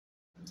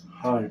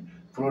Hi,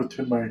 welcome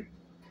to my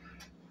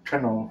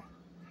channel.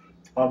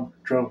 I'm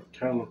Joe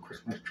Taylor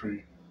Christmas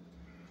Tree.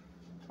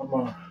 I'm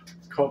a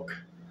cook.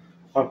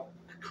 I'm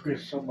cooking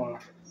some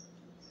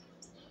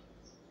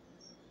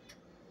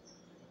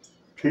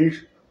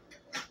cheese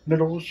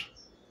noodles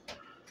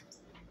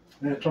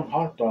and some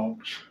hot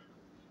dogs.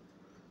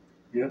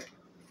 Yep,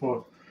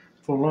 for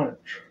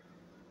lunch.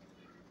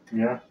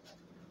 Yeah,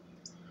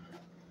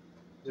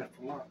 yeah,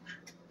 for lunch.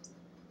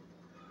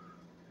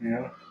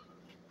 Yeah.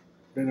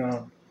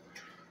 Then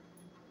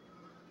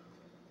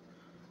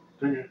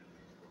then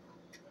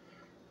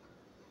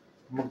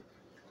I'm gonna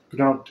go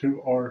down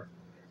to our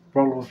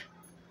brother's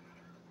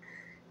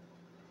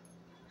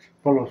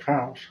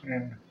house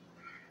and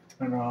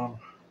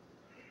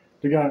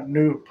they got a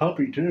new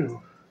puppy too.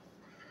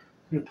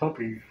 New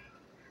puppy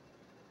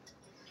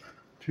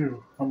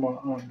too. I'm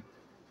gonna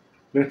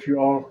let you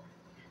all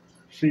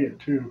see it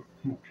too.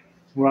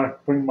 When I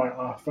bring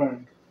my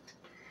phone.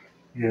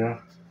 Yeah,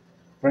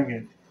 bring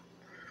it.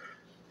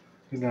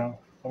 I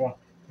want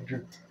you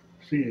to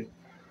see it.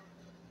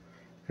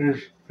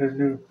 His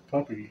new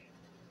puppy.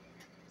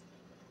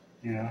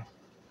 Yeah.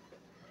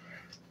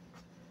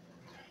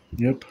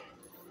 Yep.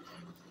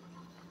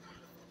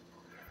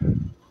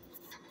 I'm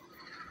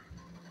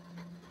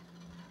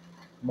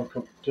gonna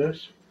cook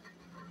this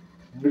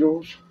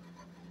noodles,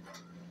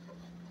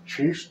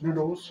 cheese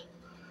noodles,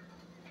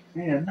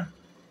 and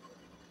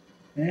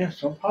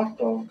some hot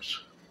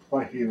dogs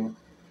right here.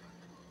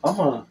 I'm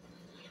gonna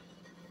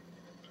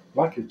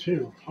like it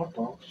too. Hot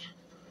dogs.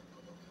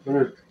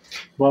 There's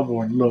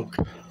bubbling. Look,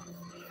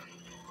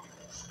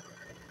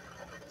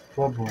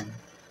 bubbling.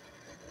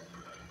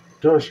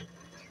 There's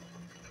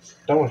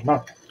that was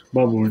not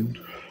bubbling.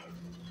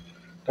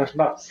 That's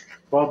not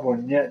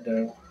bubbling yet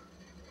though.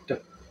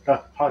 The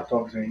hot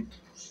dogs ain't.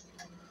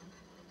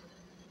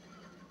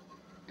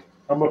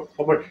 I'm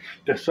gonna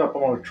this up.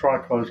 I'm gonna try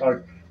because I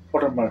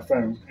put on my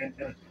phone at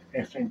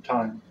the same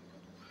time.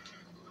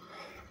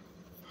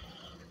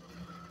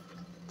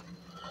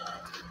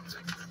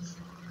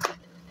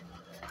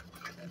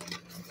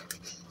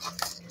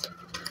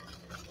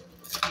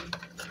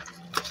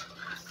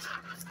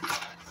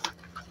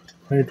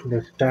 I need to turn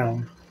this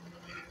down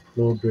a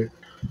little bit.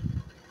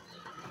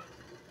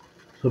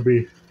 So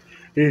be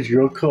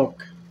easier to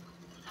cook.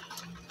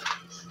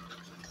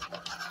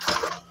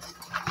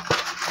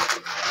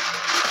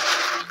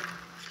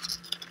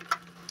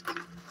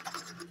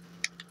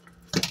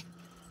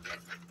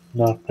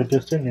 Now put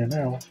this in here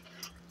now.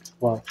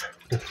 Watch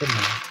this in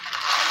there.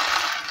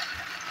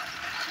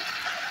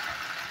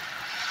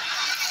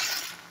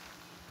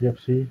 Yep,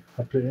 see,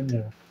 I put it in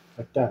there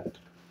like that.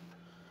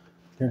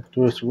 Then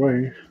throw this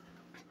away.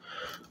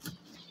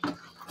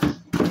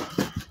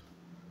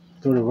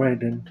 Throw it away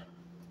then.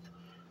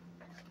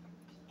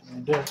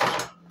 And then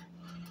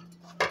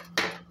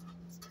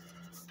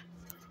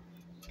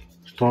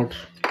start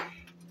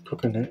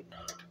cooking it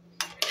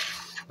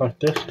like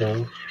this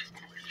though.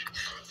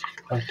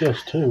 Like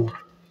this too.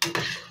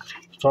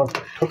 Start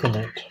cooking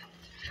it.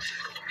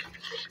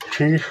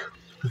 Cheese,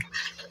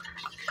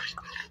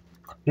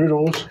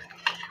 noodles,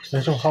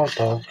 and some hot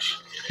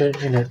dogs.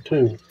 Put in it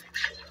too.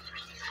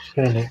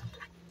 Spin it.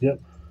 Yep.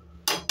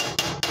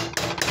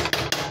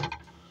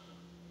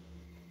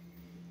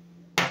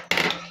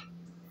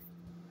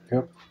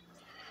 Yep.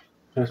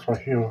 This right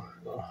here.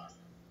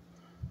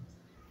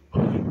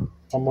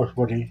 Almost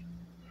ready.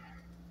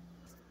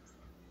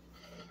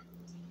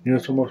 Yeah,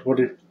 it's almost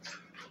ready.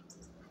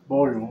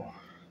 Boil.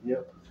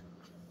 Yep.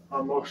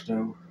 Almost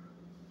though.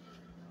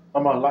 I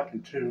might like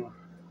it too.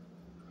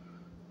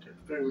 Get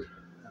food.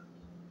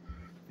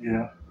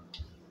 Yeah.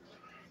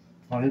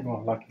 I even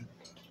gonna like it.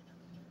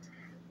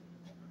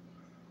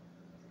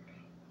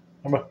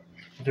 I'm gonna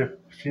just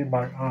see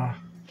my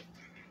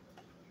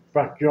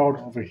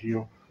backyard over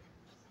here.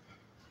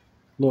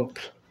 Look.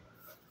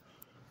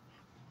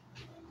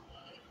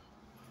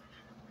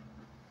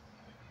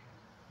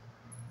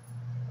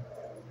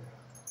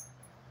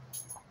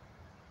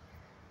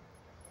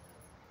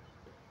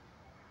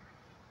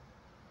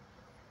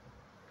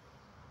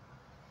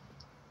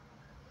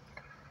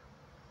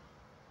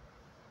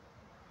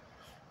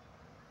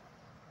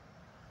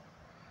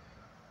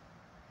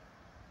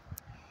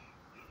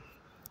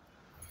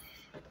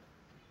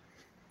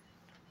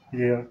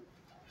 Yeah.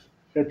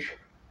 It's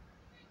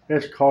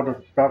it's called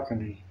a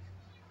balcony.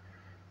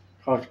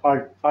 Cause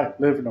I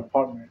live in an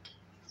apartment.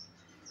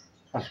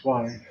 That's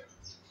why.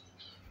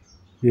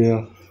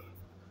 Yeah.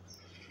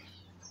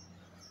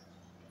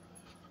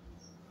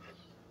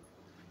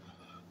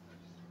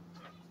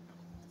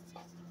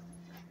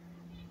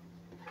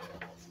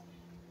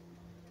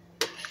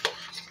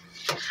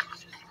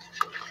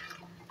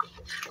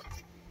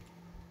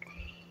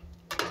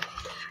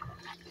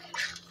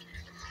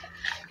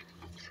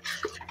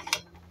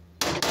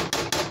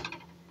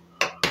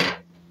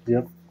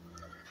 Yep.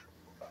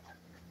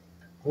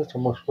 It's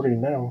almost ready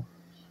now.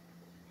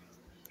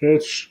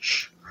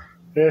 It's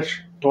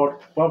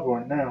start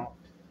bubbling now.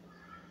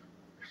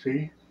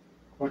 See?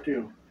 What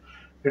do?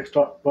 It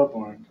start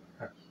bubbling.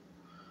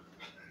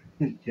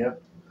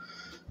 Yep.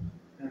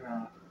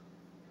 And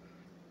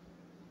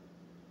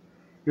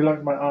you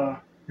like my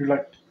you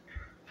like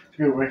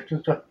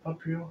decorations up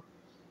here?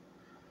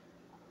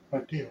 I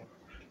do.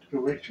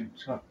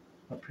 Decorations up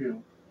here.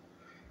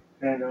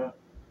 And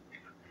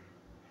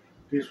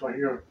these right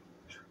here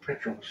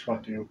pictures I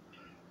do.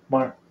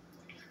 My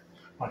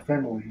my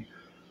family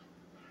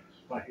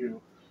right here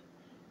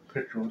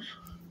pictures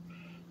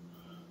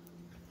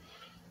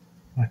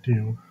I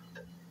do.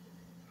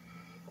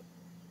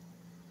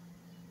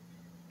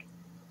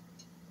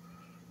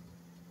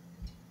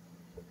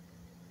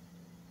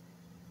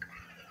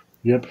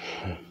 Yep.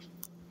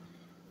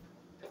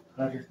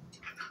 I just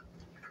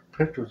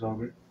pictures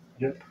of it.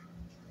 Yep.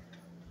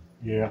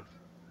 Yeah.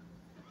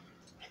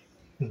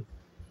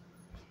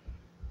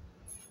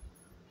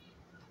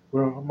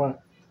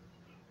 Well,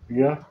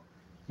 yeah,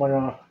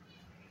 my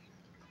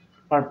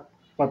my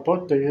my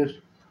birthday is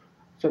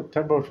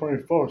September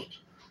 21st.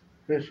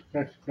 This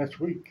next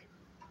week.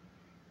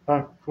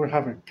 We're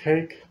having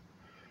cake,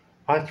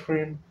 ice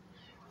cream,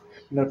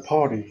 and a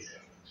party.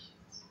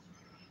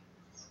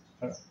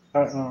 Uh, uh,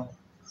 uh,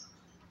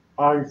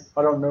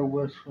 I don't know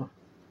where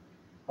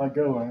I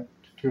go at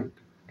to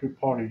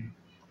party.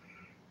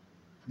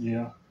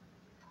 Yeah.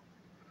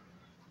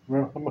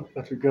 Well, I'm gonna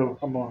let you go.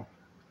 I'm gonna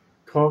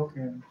cook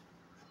and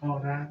all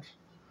that,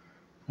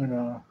 and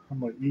I'm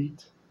gonna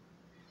eat.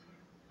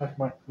 That's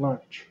my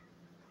lunch.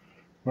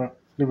 Well,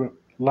 leave a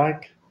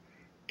like,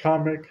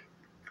 comment,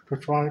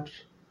 subscribe.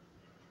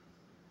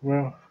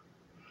 Well,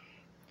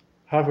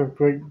 have a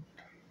great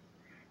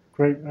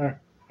uh,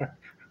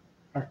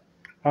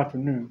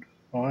 afternoon.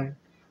 All right.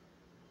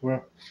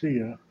 Well, see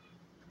ya.